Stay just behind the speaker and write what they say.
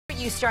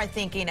you start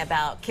thinking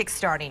about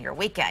kickstarting your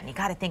weekend, you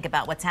got to think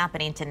about what's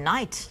happening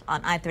tonight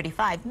on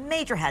I-35.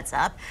 Major heads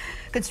up.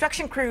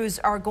 Construction crews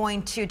are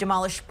going to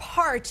demolish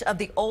part of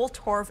the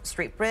Oltorf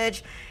Street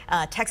bridge.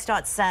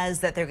 TxDOT says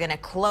that they're going to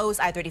close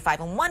I-35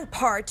 in one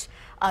part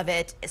of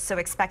it, so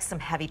expect some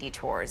heavy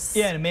detours.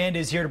 Yeah, and Amanda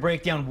is here to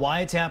break down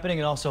why it's happening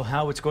and also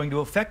how it's going to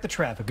affect the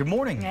traffic. Good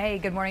morning. Hey,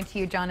 good morning to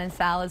you, John and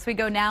Sal. As we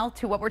go now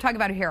to what we're talking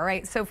about here, all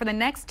right? So for the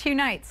next 2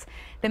 nights,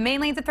 the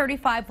main lanes at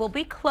 35 will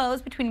be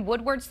closed between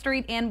Woodward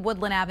Street and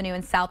Woodland Avenue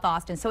in South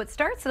Austin. So it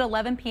starts at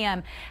 11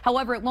 p.m.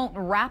 However, it won't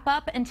wrap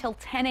up until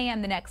 10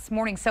 a.m. the next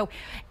morning. So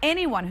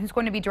anyone who's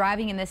going to be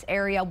driving in this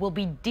area will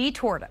be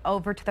detoured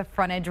over to the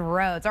frontage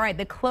roads. All right,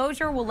 the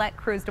closure will let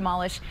crews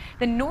demolish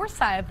the north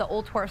side of the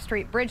Oltorf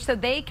Street bridge so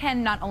they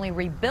can not only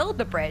rebuild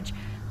the bridge,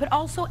 but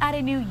also add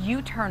a new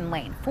U-turn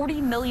lane.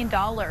 $40 million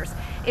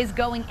is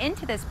going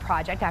into this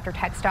project after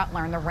TxDOT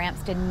learned the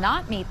ramps did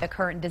not meet the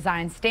current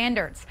design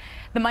standards.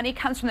 The money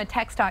comes from the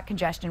TxDOT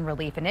Congestion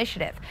Relief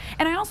Initiative.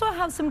 And I also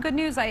have some good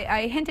news.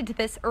 I hinted to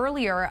this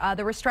earlier.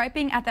 The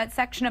restriping at that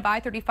section of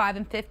I-35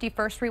 and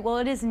 51st Street, well,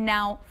 it is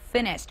now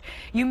finished.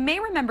 You may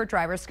remember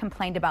drivers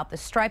complained about the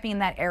striping in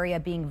that area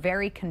being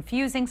very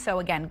confusing. So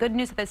again, good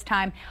news at this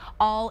time,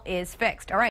 all is fixed. All right.